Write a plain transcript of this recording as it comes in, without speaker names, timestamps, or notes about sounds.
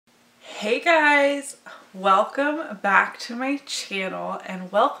Hey guys, welcome back to my channel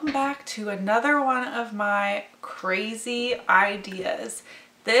and welcome back to another one of my crazy ideas.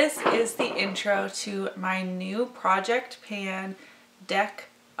 This is the intro to my new project pan deck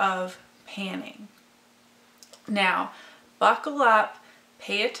of panning. Now, buckle up,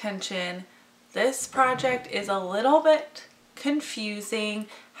 pay attention. This project is a little bit confusing.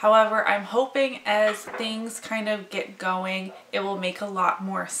 However, I'm hoping as things kind of get going, it will make a lot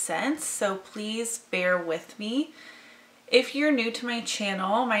more sense. So please bear with me. If you're new to my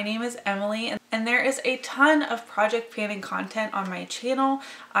channel, my name is Emily and there is a ton of project panning content on my channel.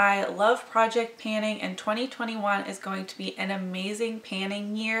 I love project panning and 2021 is going to be an amazing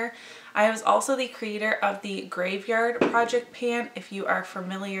panning year. I was also the creator of the Graveyard Project Pan, if you are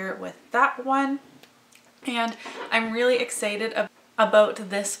familiar with that one. And I'm really excited about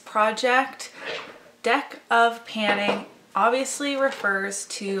this project. Deck of panning obviously refers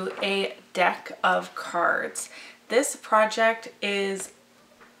to a deck of cards. This project is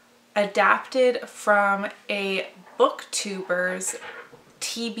adapted from a booktuber's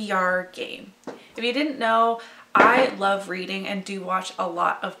TBR game. If you didn't know, I love reading and do watch a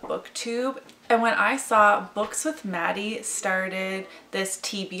lot of booktube. And when I saw Books with Maddie started this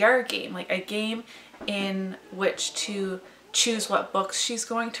TBR game, like a game in which to choose what books she's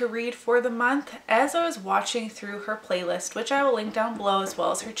going to read for the month, as I was watching through her playlist, which I will link down below, as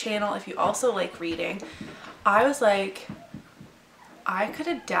well as her channel if you also like reading, I was like, I could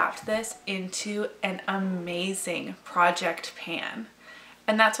adapt this into an amazing project pan.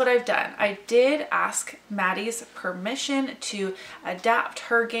 And that's what I've done. I did ask Maddie's permission to adapt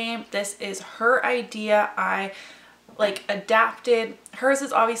her game. This is her idea. I adapted. Hers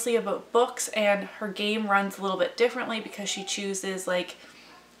is obviously about books and her game runs a little bit differently because she chooses I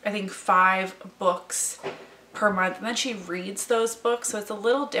think 5 books per month and then she reads those books. So it's a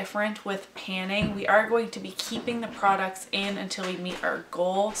little different with panning. We are going to be keeping the products in until we meet our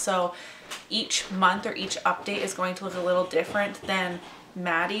goal. So each month or each update is going to look a little different than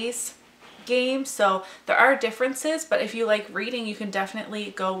Maddie's game. So there are differences, but if you like reading, you can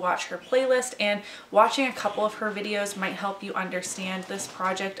definitely go watch her playlist, and watching a couple of her videos might help you understand this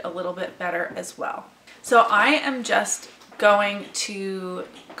project a little bit better as well. So I am just going to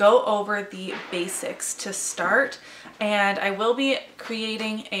go over the basics to start, and I will be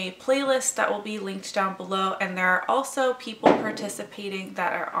creating a playlist that will be linked down below, and there are also people participating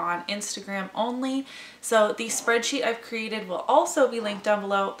that are on Instagram only. So the spreadsheet I've created will also be linked down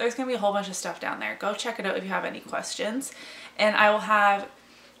below. There's going to be a whole bunch of stuff down there. Go check it out if you have any questions. And I will have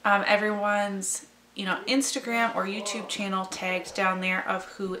everyone's Instagram or YouTube channel tagged down there of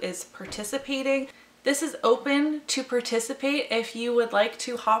who is participating. This is open to participate. If you would like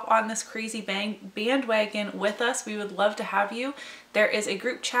to hop on this crazy bandwagon with us, we would love to have you. There is a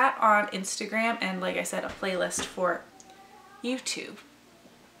group chat on Instagram and, like I said, a playlist for YouTube.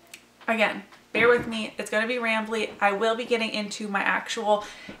 Again, bear with me. It's going to be rambly. I will be getting into my actual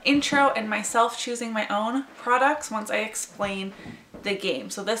intro and myself choosing my own products once I explain the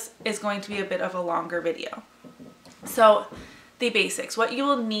game. So this is going to be a bit of a longer video. So the basics. What you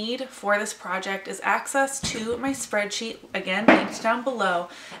will need for this project is access to my spreadsheet, again linked down below,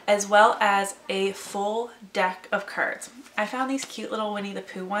 as well as a full deck of cards. I found these cute little Winnie the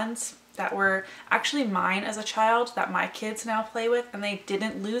Pooh ones that were actually mine as a child that my kids now play with, and they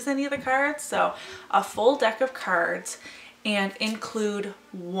didn't lose any of the cards. So a full deck of cards, and include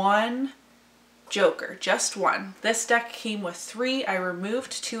 1 joker, just 1. This deck came with 3. I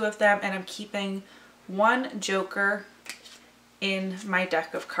removed 2 of them and I'm keeping 1 joker in my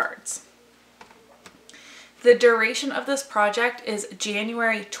deck of cards. The duration of this project is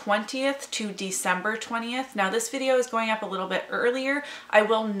January 20th to December 20th. Now this video is going up a little bit earlier. I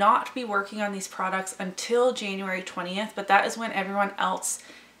will not be working on these products until January 20th, but that is when everyone else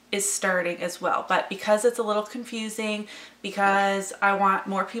is starting as well. But because it's a little confusing, because I want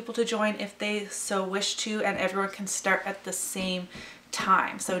more people to join if they so wish to, and everyone can start at the same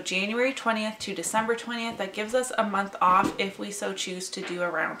time. So January 20th to December 20th, that gives us a month off if we so choose to do a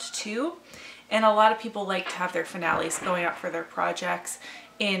round 2. And a lot of people like to have their finales going up for their projects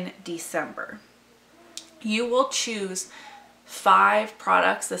in December. You will choose 5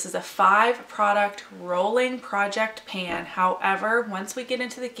 products. This is a 5-product rolling project pan. However, once we get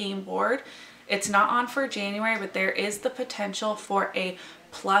into the game board, it's not on for January, but there is the potential for a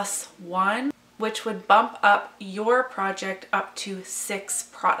 +1, which would bump up your project up to 6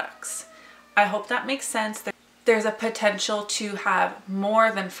 products. I hope that makes sense. There's a potential to have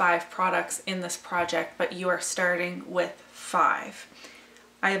more than 5 products in this project, but you are starting with 5.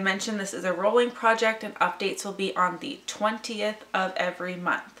 I mentioned this is a rolling project and updates will be on the 20th of every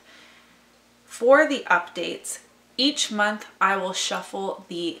month. For the updates, each month I will shuffle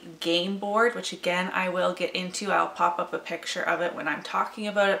the game board, which again I will get into. I'll pop up a picture of it when I'm talking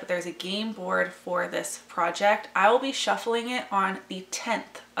about it, but there's a game board for this project. I will be shuffling it on the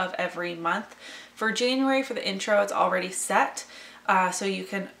 10th of every month. For January, for the intro, it's already set, so you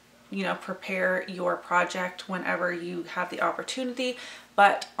can prepare your project whenever you have the opportunity.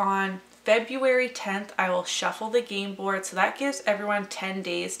 But on February 10th, I will shuffle the game board. So that gives everyone 10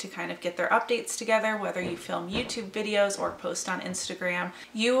 days to kind of get their updates together, whether you film YouTube videos or post on Instagram.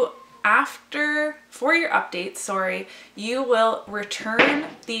 For your updates, you will return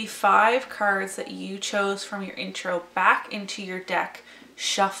the 5 cards that you chose from your intro back into your deck,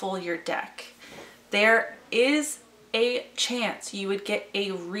 shuffle your deck. There is a chance you would get a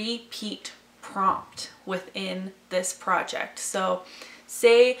repeat prompt within this project. So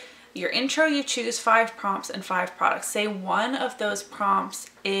say your intro, you choose 5 prompts and 5 products. Say one of those prompts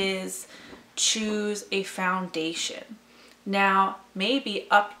is choose a foundation. Now, maybe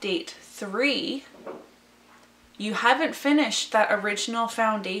update 3, you haven't finished that original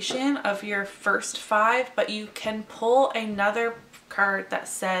foundation of your first 5, but you can pull another card that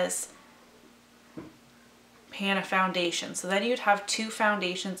says pan a foundation. So then you'd have 2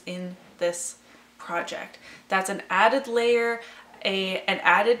 foundations in this project. That's an added layer, an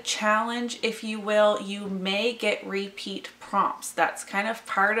added challenge, if you will. You may get repeat prompts. That's kind of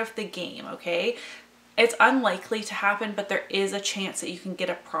part of the game, okay? It's unlikely to happen, but there is a chance that you can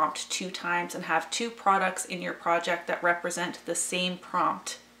get a prompt 2 times and have 2 products in your project that represent the same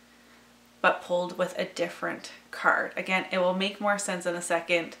prompt, but pulled with a different card. Again, it will make more sense in a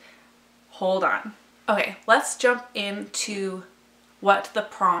second. Hold on. Okay, let's jump into what the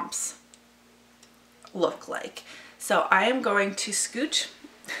prompts look like. So I am going to scooch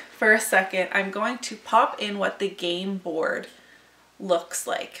for a second. I'm going to pop in what the game board looks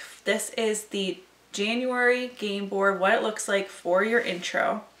like. This is the January game board, what it looks like for your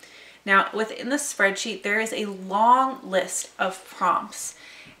intro. Now within the spreadsheet, there is a long list of prompts,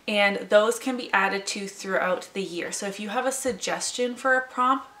 and those can be added to throughout the year. So if you have a suggestion for a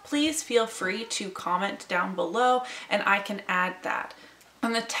prompt, please feel free to comment down below and I can add that.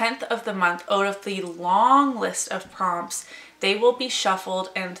 On the 10th of the month, out of the long list of prompts, they will be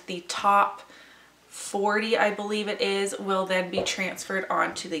shuffled, and the top 40, I believe it is, will then be transferred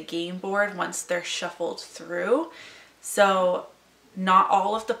onto the game board once they're shuffled through. So not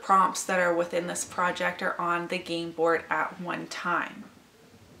all of the prompts that are within this project are on the game board at one time.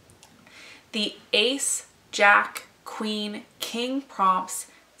 The ace, jack, queen, king prompts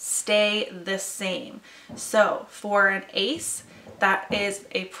stay the same. So for an ace, that is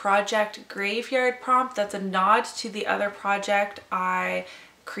a project graveyard prompt. That's a nod to the other project I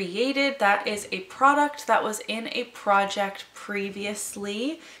created. That is a product that was in a project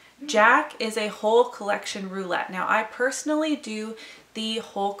previously. Jack is a whole collection roulette. Now I personally do the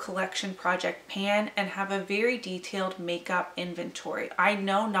whole collection project pan and have a very detailed makeup inventory. I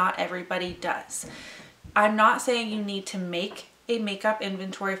know not everybody does. I'm not saying you need to make a makeup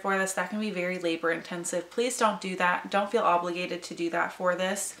inventory for this. That can be very labor intensive. Please don't do that. Don't feel obligated to do that for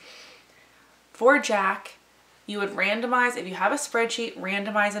this. For Jack, you would randomize, if you have a spreadsheet,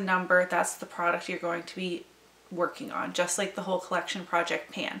 randomize a number. That's the product you're going to be working on, just like the whole collection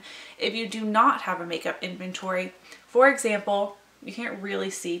project pan. If you do not have a makeup inventory, for example, you can't really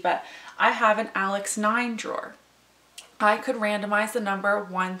see, but I have an Alex 9 drawer. I could randomize the number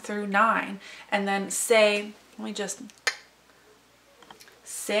 1 through 9 and then say,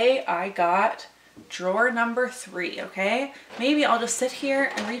 say I got drawer number 3, okay? Maybe I'll just sit here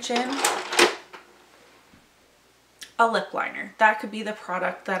and reach in. A lip liner. That could be the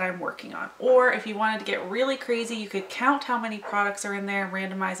product that I'm working on. Or if you wanted to get really crazy, you could count how many products are in there,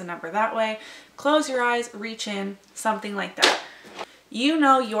 randomize a number that way, close your eyes, reach in, something like that. You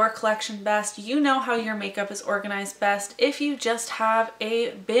know your collection best. You know how your makeup is organized best. If you just have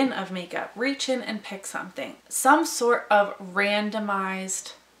a bin of makeup, reach in and pick something. Some sort of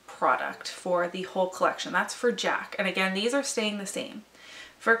randomized product for the whole collection. That's for Jack. And again, these are staying the same.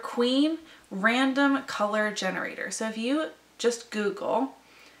 For Queen, random color generator. So if you just Google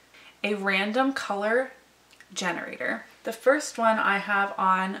a random color generator, the first one I have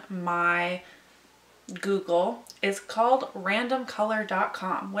on my Google is called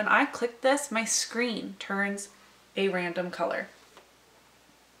randomcolor.com. When I click this, my screen turns a random color.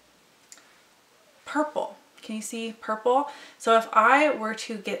 Purple. Can you see purple? So if I were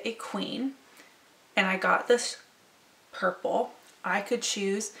to get a queen and I got this purple, I could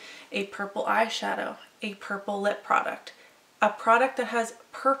choose a purple eyeshadow, a purple lip product, a product that has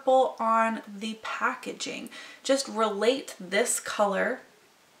purple on the packaging. Just relate this color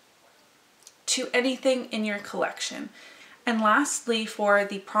to anything in your collection. And lastly, for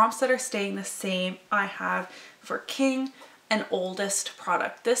the prompts that are staying the same, I have for king an oldest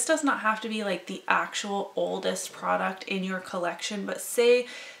product. This does not have to be like the actual oldest product in your collection, but say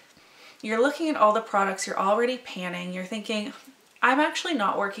you're looking at all the products, you're already panning, you're thinking, I'm actually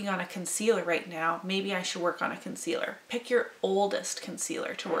not working on a concealer right now. Maybe I should work on a concealer. Pick your oldest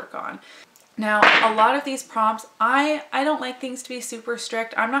concealer to work on. Now, a lot of these prompts, I don't like things to be super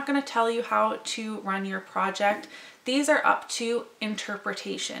strict. I'm not going to tell you how to run your project. These are up to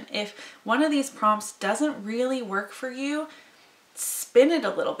interpretation. If one of these prompts doesn't really work for you, spin it a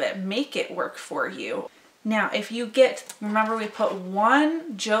little bit, make it work for you. Now, if you get, remember we put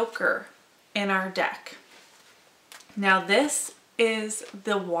one joker in our deck. Now this is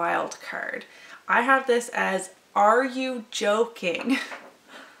the wild card. I have this as, are you joking?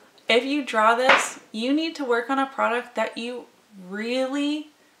 If you draw this, you need to work on a product that you really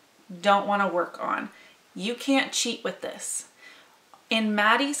don't want to work on. You can't cheat with this. In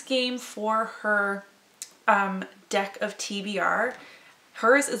Maddie's game for her deck of TBR,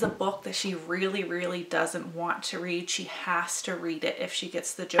 hers is a book that she really doesn't want to read. She has to read it if she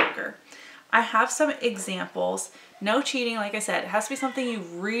gets the joker. I have some examples. No cheating, like I said, it has to be something you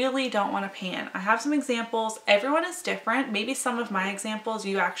really don't want to pan. I have some examples. Everyone is different. Maybe some of my examples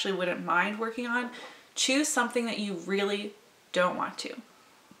you actually wouldn't mind working on. Choose something that you really don't want to.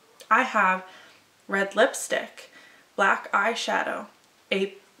 I have red lipstick, black eyeshadow,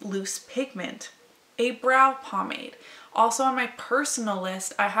 a loose pigment, a brow pomade. Also on my personal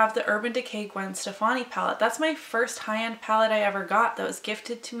list, I have the Urban Decay Gwen Stefani palette. That's my first high-end palette I ever got that was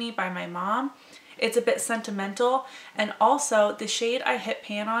gifted to me by my mom. It's a bit sentimental, and also the shade I hit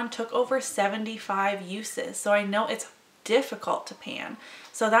pan on took over 75 uses, so I know it's difficult to pan.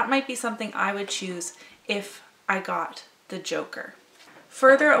 So that might be something I would choose if I got the joker.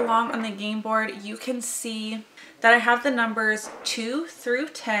 Further along on the game board, you can see that I have the numbers 2 through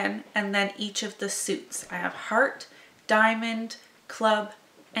 10 and then each of the suits. I have heart, diamond, club,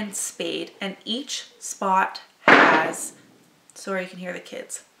 and spade, and each spot has, sorry you can hear the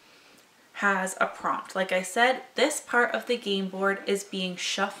kids, has a prompt. Like I said, this part of the game board is being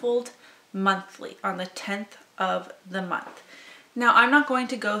shuffled monthly on the 10th of the month. Now, I'm not going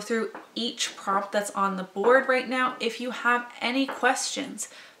to go through each prompt that's on the board right now. If you have any questions,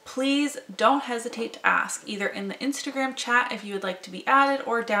 please don't hesitate to ask, either in the Instagram chat if you would like to be added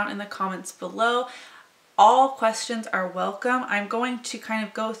or down in the comments below. All questions are welcome. I'm going to kind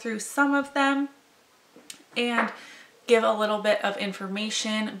of go through some of them and give a little bit of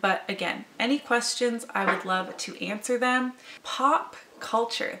information, but again, any questions, I would love to answer them. Pop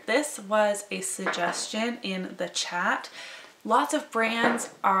culture. This was a suggestion in the chat. Lots of brands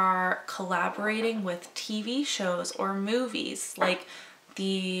are collaborating with TV shows or movies, like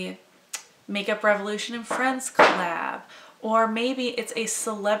the Makeup Revolution and Friends collab, or maybe it's a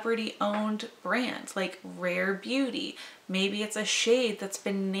celebrity owned brand like Rare Beauty. Maybe it's a shade that's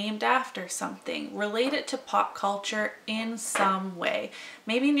been named after something. Relate it to pop culture in some way.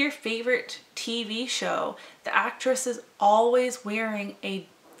 Maybe in your favorite TV show, the actress is always wearing a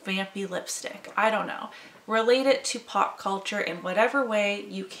vampy lipstick. I don't know. Relate it to pop culture in whatever way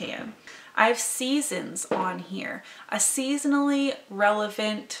you can. I have seasons on here. A seasonally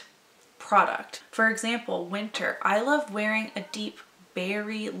relevant product. For example, winter. I love wearing a deep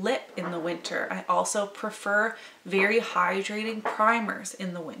berry lip in the winter. I also prefer very hydrating primers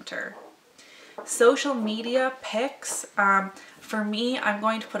in the winter. Social media pics. For me, I'm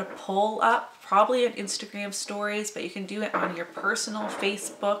going to put a poll up, probably on Instagram stories, but you can do it on your personal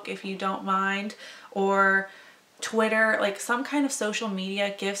Facebook if you don't mind, or Twitter, like some kind of social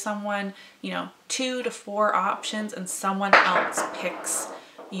media. Give someone, 2 to 4 options and someone else picks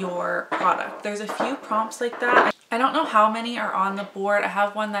your product. There's a few prompts like that. I don't know how many are on the board. I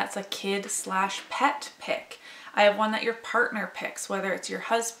have one that's a kid/pet pick. I have one that your partner picks, whether it's your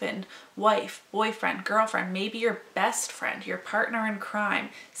husband, wife, boyfriend, girlfriend, maybe your best friend, your partner in crime,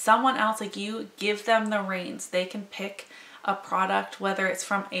 someone else like you. Give them the reins. They can pick a product, whether it's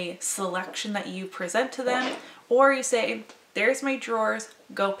from a selection that you present to them, or you say, there's my drawers,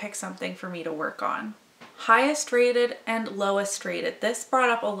 go pick something for me to work on. Highest rated and lowest rated. This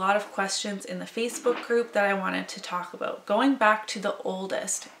brought up a lot of questions in the Facebook group that I wanted to talk about. Going back to the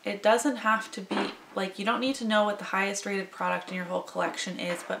oldest, it doesn't have to be, like, you don't need to know what the highest rated product in your whole collection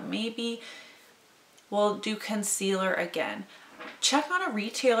is, but maybe we'll do concealer again. Check on a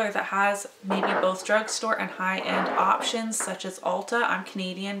retailer that has maybe both drugstore and high-end options, such as Ulta. I'm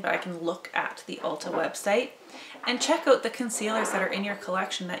Canadian, but I can look at the Ulta website. And check out the concealers that are in your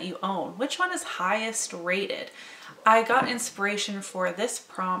collection that you own. Which one is highest rated? I got inspiration for this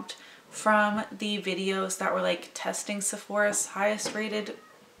prompt from the videos that were like testing Sephora's highest rated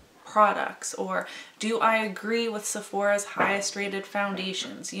products, or do I agree with Sephora's highest rated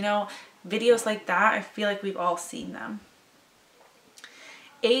foundations? You know, videos like that, I feel like we've all seen them.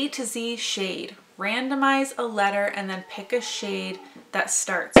 A to Z shade. Randomize a letter and then pick a shade that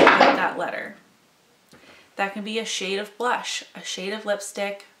starts with that letter. That can be a shade of blush, a shade of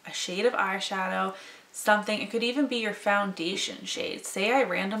lipstick, a shade of eyeshadow, something. It could even be your foundation shade. Say I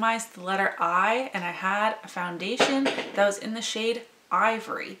randomized the letter I and I had a foundation that was in the shade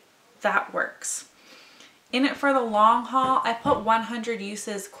Ivory. That works. In it for the long haul, I put 100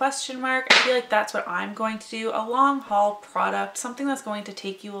 uses question mark. I feel like that's what I'm going to do. A long haul product, something that's going to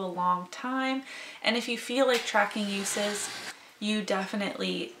take you a long time. And if you feel like tracking uses, you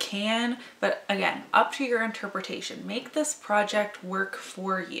definitely can. But again, up to your interpretation. Make this project work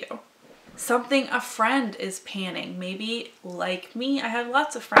for you. Something a friend is panning. Maybe like me, I have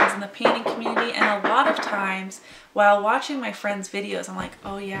lots of friends in the panning community, and a lot of times while watching my friends' videos, I'm like,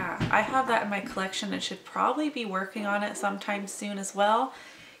 oh yeah, I have that in my collection and should probably be working on it sometime soon as well.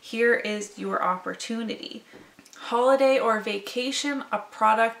 Here is your opportunity. Holiday or vacation, a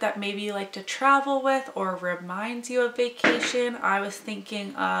product that maybe you like to travel with or reminds you of vacation. I was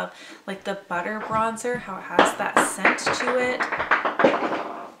thinking of like the butter bronzer, how it has that scent to it.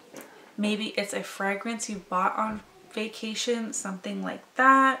 Maybe it's a fragrance you bought on vacation, something like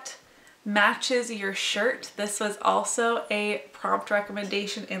that. Matches your shirt. This was also a prompt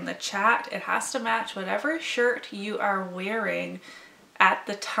recommendation in the chat. It has to match whatever shirt you are wearing at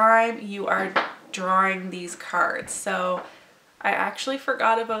the time you are drawing these cards. So I actually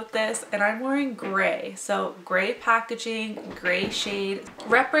forgot about this, and I'm wearing gray. So gray packaging, gray shade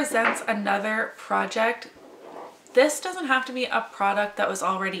represents another project. This doesn't have to be a product that was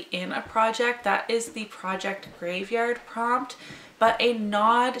already in a project. That is the project graveyard prompt, but a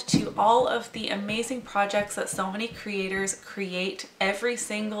nod to all of the amazing projects that so many creators create every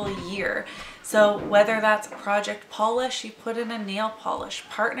single year. So whether that's project polish, you put in a nail polish.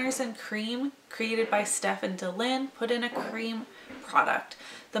 Partners in Cream, created by Steph and Delyn, put in a cream product.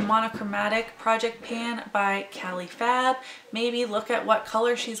 The monochromatic project pan by Callie Fab, maybe look at what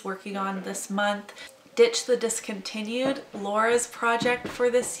color she's working on this month. Ditch the Discontinued, Laura's project for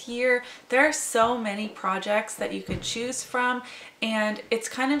this year. There are so many projects that you could choose from, and it's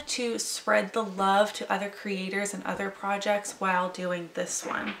kind of to spread the love to other creators and other projects while doing this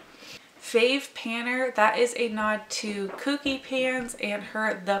one. Fave Panner, that is a nod to Kooky Pans and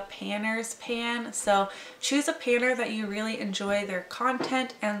her The Panners pan. So choose a panner that you really enjoy their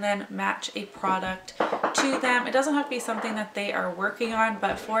content and then match a product to them. It doesn't have to be something that they are working on,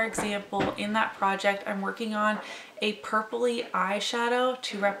 but for example, in that project, I'm working on a purpley eyeshadow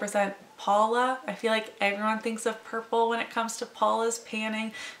to represent Paula. I feel like everyone thinks of purple when it comes to Paula's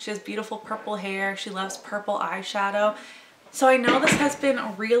panning. She has beautiful purple hair. She loves purple eyeshadow. So I know this has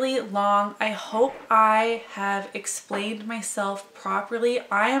been really long. I hope I have explained myself properly.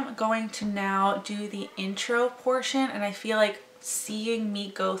 I am going to now do the intro portion, and I feel like seeing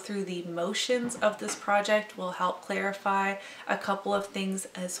me go through the motions of this project will help clarify a couple of things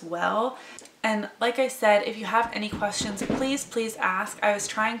as well. And like I said, if you have any questions, please ask. I was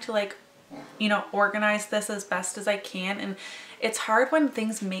trying to organize this as best as I can, and it's hard when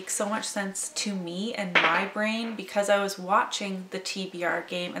things make so much sense to me and my brain because I was watching the TBR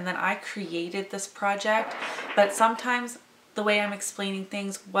game and then I created this project, but sometimes the way I'm explaining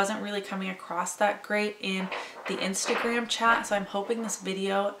things wasn't really coming across that great in the Instagram chat. So I'm hoping this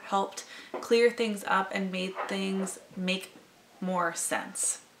video helped clear things up and made things make more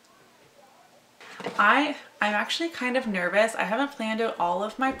sense. I'm actually kind of nervous. I haven't planned out all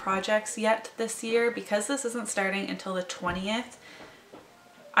of my projects yet this year because this isn't starting until the 20th.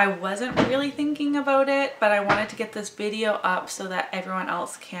 I wasn't really thinking about it, but I wanted to get this video up so that everyone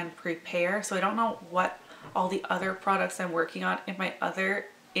else can prepare. So I don't know what all the other products I'm working on in my other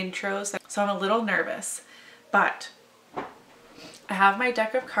intros. So I'm a little nervous, but I have my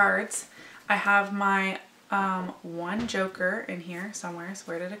deck of cards. I have my one joker in here somewhere. So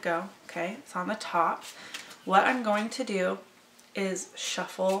where did it go? Okay, it's on the top. What I'm going to do is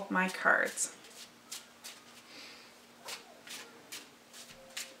shuffle my cards.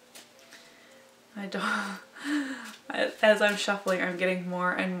 As I'm shuffling, I'm getting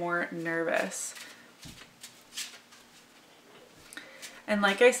more and more nervous. And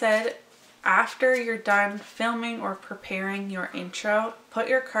like I said, after you're done filming or preparing your intro, put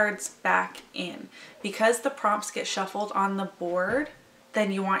your cards back in. Because the prompts get shuffled on the board,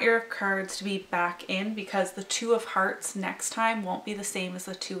 then you want your cards to be back in because the Two of Hearts next time won't be the same as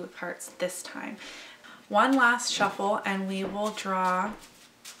the Two of Hearts this time. One last shuffle and we will draw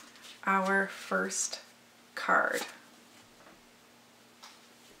our first card.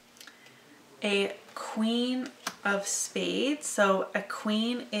 A Queen of Spades. So a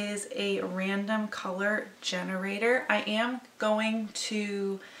queen is a random color generator. I am going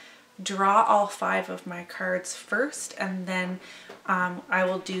to draw all 5 of my cards first, and then I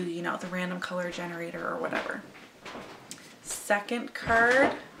will do, you know, the random color generator or whatever. Second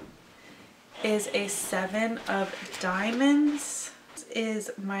card is a 7 of Diamonds. This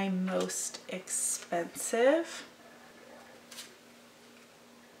is my most expensive.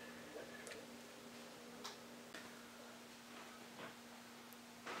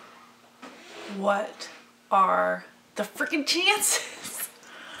 What are the freaking chances?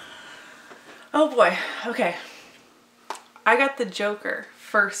 Oh boy, okay. I got the Joker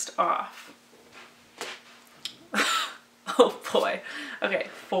first off. Oh boy. Okay,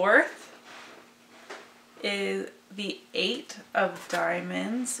 fourth is the 8 of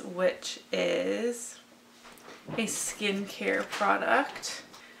Diamonds, which is a skincare product.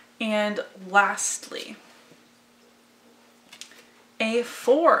 And lastly, a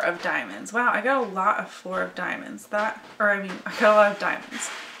 4 of Diamonds. Wow, I got a lot of 4 of Diamonds. I got a lot of diamonds.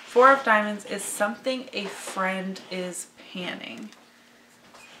 4 of Diamonds is something a friend is panning.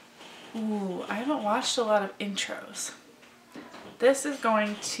 Ooh, I haven't watched a lot of intros. This is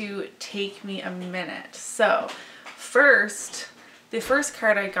going to take me a minute. So the first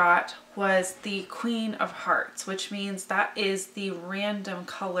card I got was the Queen of Hearts, which means that is the random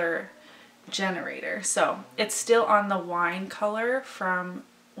color generator. So it's still on the wine color from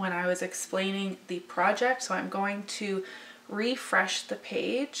when I was explaining the project. So I'm going to refresh the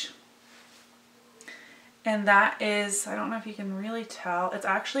page. And that is, I don't know if you can really tell, it's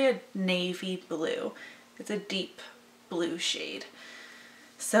actually a navy blue. It's a deep blue shade.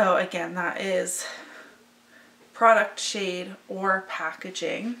 So again, that is product shade or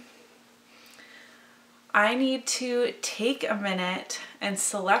packaging. I need to take a minute and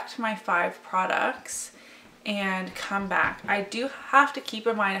select my 5 products and come back. I do have to keep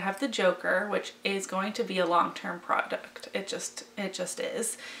in mind I have the Joker, which is going to be a long-term product. It just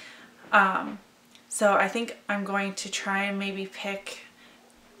is. So I think I'm going to try and maybe pick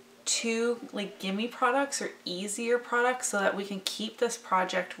 2 like gimme products or easier products so that we can keep this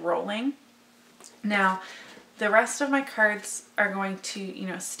project rolling. Now, the rest of my cards are going to, you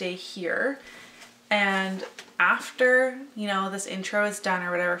know, stay here. And after, you know, this intro is done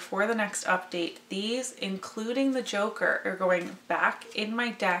or whatever, for the next update, these, including the Joker, are going back in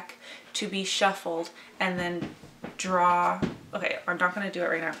my deck to be shuffled and then draw. Okay, I'm not going to do it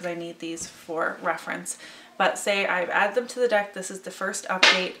right now because I need these for reference. But say I've added them to the deck, this is the first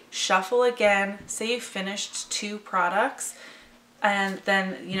update, shuffle again, say you've finished 2 products, and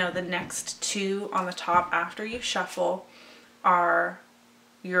then, you know, the next 2 on the top after you shuffle are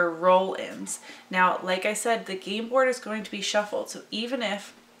your roll-ins. Now, like I said, the game board is going to be shuffled. So even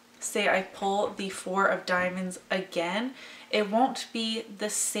if, say I pull the 4 of Diamonds again, it won't be the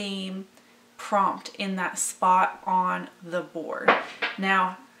same prompt in that spot on the board.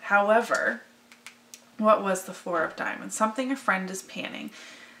 Now, however, what was the 4 of Diamonds? Something a friend is panning.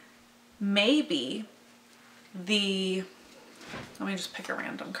 Maybe let me just pick a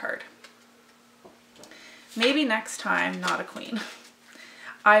random card. Maybe next time, not a queen,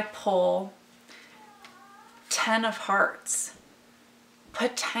 I pull 10 of Hearts.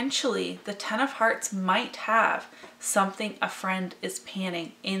 Potentially, the 10 of Hearts might have something a friend is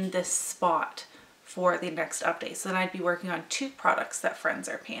panning in this spot for the next update. So then I'd be working on 2 products that friends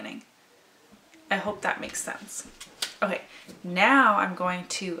are panning. I hope that makes sense. Okay, now I'm going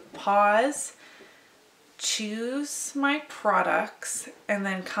to pause, choose my products, and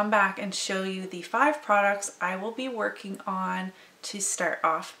then come back and show you the 5 products I will be working on to start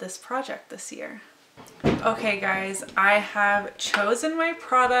off this project this year. Okay guys, I have chosen my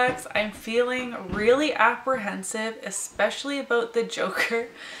products. I'm feeling really apprehensive, especially about the Joker.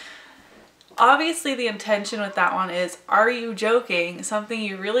 Obviously the intention with that one is, are you joking? Something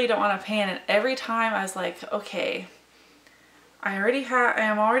you really don't want to pan. And every time I was like, okay, I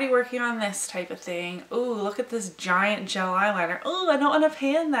am already working on this type of thing. Ooh, look at this giant gel eyeliner. Ooh, I don't want to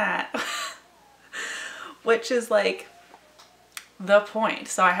pan that. Which is like the point.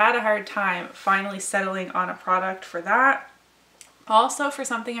 So I had a hard time finally settling on a product for that. Also, for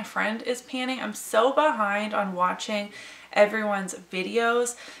something a friend is panning, I'm so behind on watching everyone's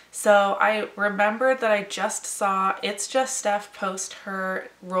videos. So I remembered that I just saw It's Just Steph post her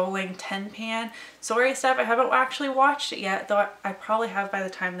rolling 10 pan. Sorry Steph, I haven't actually watched it yet, though I probably have by the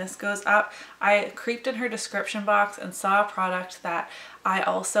time this goes up. I creeped in her description box and saw a product that I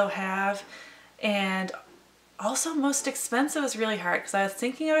also have, and Also, most expensive is really hard because I was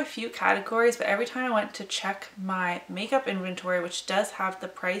thinking of a few categories, but every time I went to check my makeup inventory, which does have the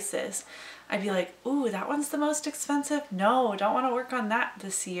prices, I'd be like, ooh, that one's the most expensive? No, don't want to work on that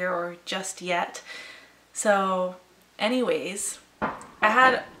this year or just yet. So anyways, I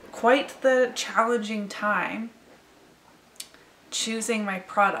had quite the challenging time choosing my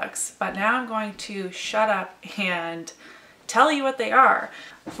products, but now I'm going to shut up and tell you what they are.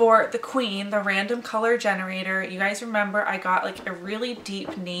 For the Queen, the random color generator, you guys remember I got like a really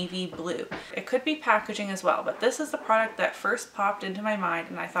deep navy blue. It could be packaging as well, but this is the product that first popped into my mind,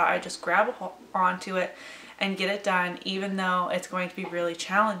 and I thought I'd just grab onto it and get it done, even though it's going to be really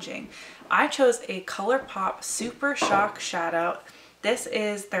challenging. I chose a ColourPop Super Shock Shadow. This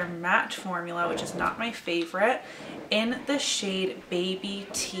is their matte formula, which is not my favorite, in the shade Baby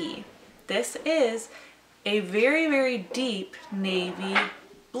Tea. This is a very, very deep navy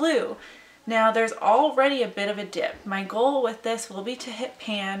blue. Now there's already a bit of a dip. My goal with this will be to hit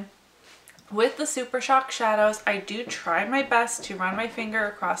pan. With the Super Shock shadows, I do try my best to run my finger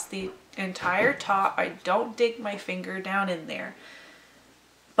across the entire top. I don't dig my finger down in there,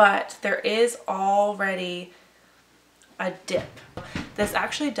 but there is already a dip. This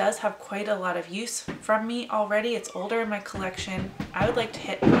actually does have quite a lot of use from me already. It's older in my collection. I would like to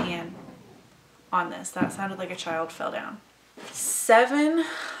hit pan on this. That sounded like a child fell down. 7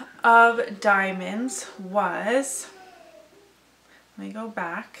 of Diamonds was, let me go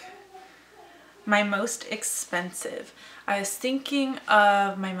back, my most expensive. I was thinking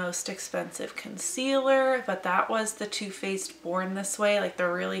of my most expensive concealer, but that was the Too Faced Born This Way, like the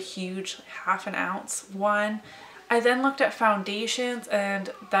really huge 1/2 ounce one. I then looked at foundations,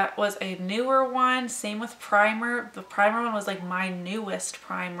 and that was a newer one. Same with primer. The primer one was like my newest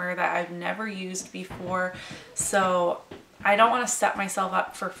primer that I've never used before. So I don't want to set myself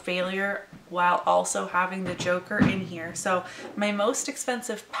up for failure while also having the Joker in here. So my most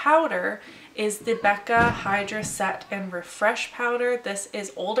expensive powder is the Becca Hydra Set and Refresh powder. This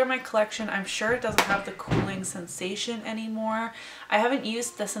is older in my collection. I'm sure it doesn't have the cooling sensation anymore. I haven't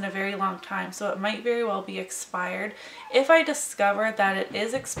used this in a very long time, so it might very well be expired. If I discover that it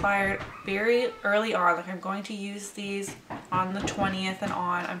is expired very early on, like I'm going to use these on the 20th and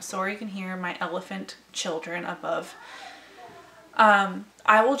on, I'm sorry you can hear my elephant children above,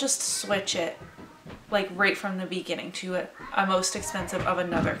 I will just switch it like right from the beginning to a most expensive of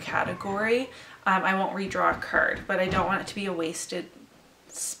another category. I won't redraw a card, but I don't want it to be a wasted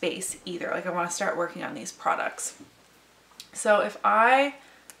space either. Like I want to start working on these products. So if I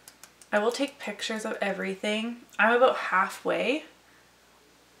will take pictures of everything. I'm about halfway.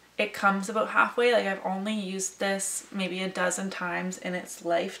 It comes about halfway. Like I've only used this maybe a dozen times in its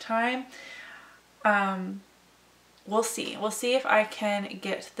lifetime. We'll see. We'll see if I can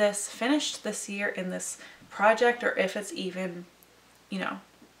get this finished this year in this project, or if it's even, you know,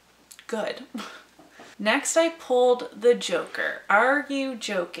 good. Next, I pulled the Joker. Are you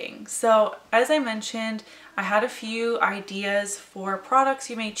joking? So as I mentioned, I had a few ideas for products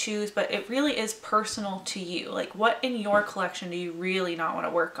you may choose, but it really is personal to you. Like what in your collection do you really not want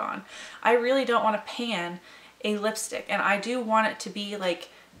to work on? I really don't want to pan a lipstick, and I do want it to be like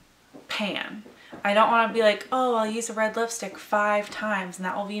pan. I don't want to be like, oh, I'll use a red lipstick 5 times and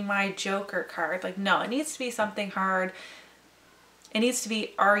that will be my Joker card. Like, no, it needs to be something hard. It needs to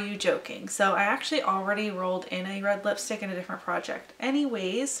be, are you joking? So I actually already rolled in a red lipstick in a different project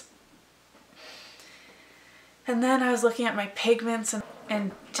anyways. And then I was looking at my pigments,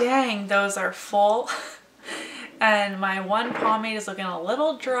 and dang, those are full. And my one pomade is looking a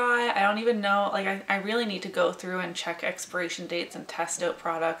little dry. I don't even know, like I really need to go through and check expiration dates and test out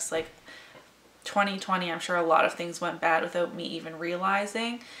products. Like 2020, I'm sure a lot of things went bad without me even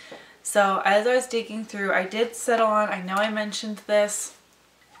realizing. So as I was digging through, I did settle on, I know I mentioned this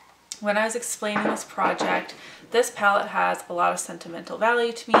when I was explaining this project, this palette has a lot of sentimental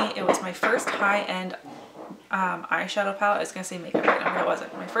value to me. It was my first high-end eyeshadow palette. I was going to say makeup right now, but it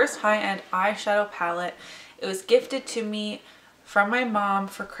wasn't. My first high-end eyeshadow palette. It was gifted to me from my mom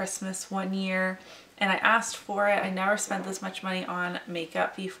for Christmas one year, and I asked for it. I never spent this much money on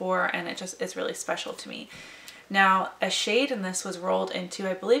makeup before, and it's really special to me. Now, a shade in this was rolled into,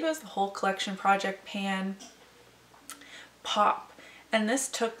 I believe it was the whole collection project pan Pop, and this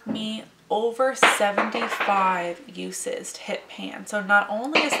took me over 75 uses to hit pan. So not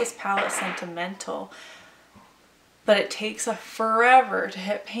only is this palette sentimental, but it takes a forever to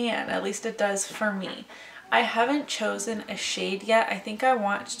hit pan. At least it does for me. I haven't chosen a shade yet. I think I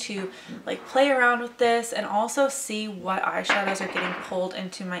want to like play around with this and also see what eyeshadows are getting pulled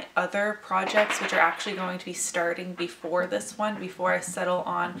into my other projects, which are actually going to be starting before this one, before I settle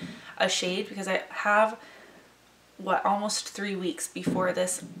on a shade, because I have what, almost 3 weeks before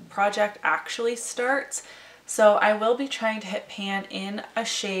this project actually starts. So I will be trying to hit pan in a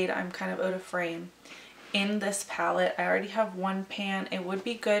shade, I'm kind of out of frame, in this palette. I already have one pan. It would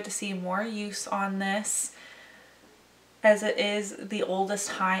be good to see more use on this, as it is the oldest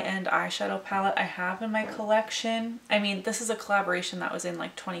high-end eyeshadow palette I have in my collection. I mean, this is a collaboration that was in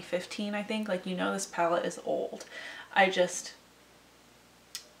like 2015, I think. Like, you know, this palette is old. I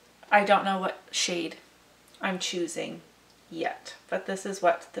don't know what shade I'm choosing yet, but this is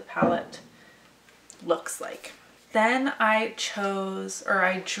what the palette looks like. Then I drew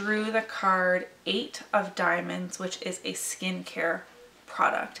the card 8 of Diamonds, which is a skincare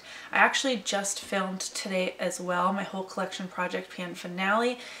product. I actually just filmed today as well my whole collection project pan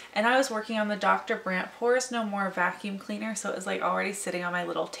finale, and I was working on the Dr. Brandt Pores No More vacuum cleaner, so it was like already sitting on my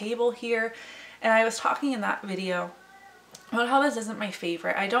little table here. And I was talking in that video about how this isn't my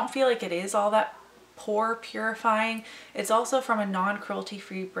favorite. I don't feel like it is all that pore purifying. It's also from a non-cruelty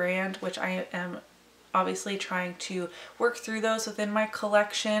free brand, which I am obviously trying to work through those within my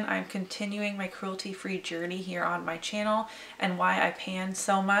collection. I'm continuing my cruelty-free journey here on my channel and why I pan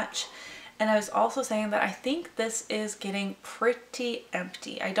so much. And I was also saying that I think this is getting pretty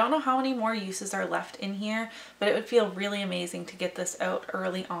empty. I don't know how many more uses are left in here, but it would feel really amazing to get this out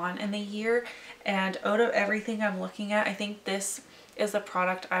early on in the year. And out of everything I'm looking at, I think this is the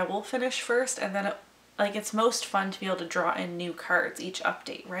product I will finish first, and then it's most fun to be able to draw in new cards each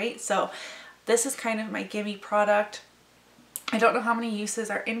update, right? So this is kind of my gimme product. I don't know how many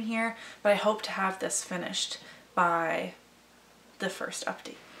uses are in here, but I hope to have this finished by the first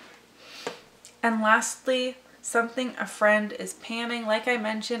update. And lastly, something a friend is panning. Like I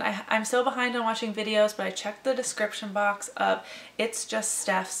mentioned, I'm so behind on watching videos, but I checked the description box of It's Just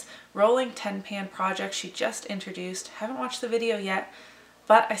Steph's rolling 10 pan project she just introduced. Haven't watched the video yet,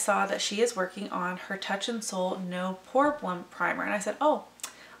 but I saw that she is working on her Touch in Sol No Problem Primer, and I said, oh,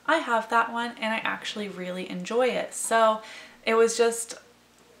 I have that one and I actually really enjoy it. So it was just,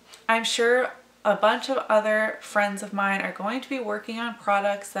 I'm sure a bunch of other friends of mine are going to be working on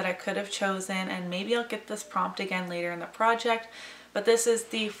products that I could have chosen, and maybe I'll get this prompt again later in the project. But this is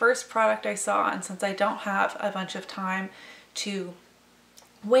the first product I saw, and since I don't have a bunch of time to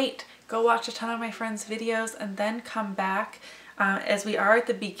wait, go watch a ton of my friends' videos and then come back, as we are at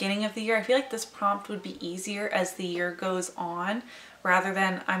the beginning of the year, I feel like this prompt would be easier as the year goes on, rather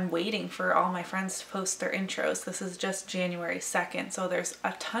than I'm waiting for all my friends to post their intros. This is just January 2nd, so there's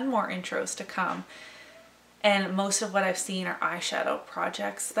a ton more intros to come. And most of what I've seen are eyeshadow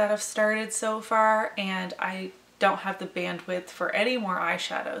projects that have started so far, and I don't have the bandwidth for any more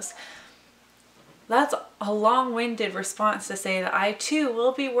eyeshadows. That's a long-winded response to say that I too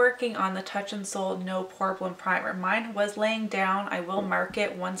will be working on the Touch in Sol No Problem Primer. Mine was laying down. I will mark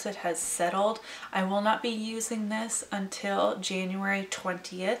it once it has settled. I will not be using this until January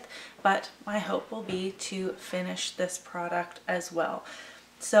 20th, but my hope will be to finish this product as well.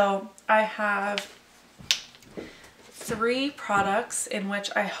 So I have 3 products in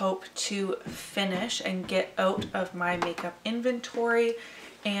which I hope to finish and get out of my makeup inventory,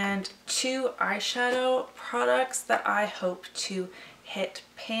 and 2 eyeshadow products that I hope to hit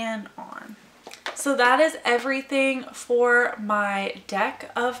pan on. So that is everything for my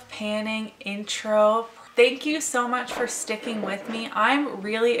deck of panning intro. Thank you so much for sticking with me. I'm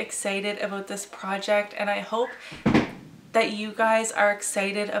really excited about this project, and I hope that you guys are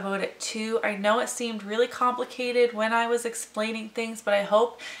excited about it too. I know it seemed really complicated when I was explaining things, but I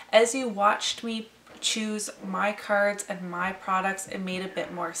hope as you watched me choose my cards and my products, it made a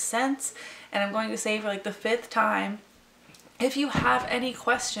bit more sense. And I'm going to say for like the 5th time, if you have any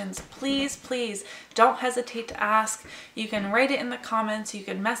questions, please don't hesitate to ask. You can write it in the comments, you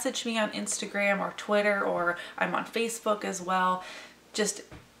can message me on Instagram or Twitter, or I'm on Facebook as well. Just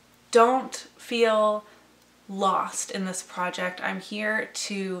don't feel lost in this project. I'm here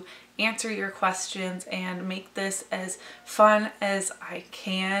to answer your questions and make this as fun as I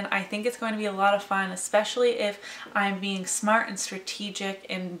can. I think it's going to be a lot of fun, especially if I'm being smart and strategic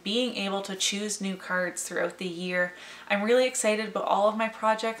and being able to choose new cards throughout the year. I'm really excited about all of my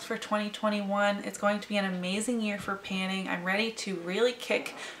projects for 2021. It's going to be an amazing year for panning. I'm ready to really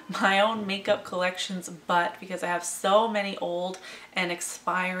kick my own makeup collection's butt because I have so many old and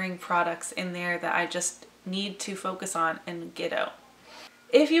expiring products in there that I just need to focus on and get out.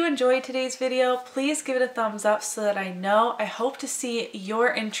 If you enjoyed today's video, please give it a thumbs up so that I know. I hope to see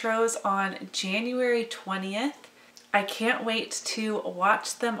your intros on January 20th. I can't wait to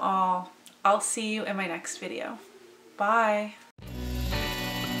watch them all. I'll see you in my next video. Bye.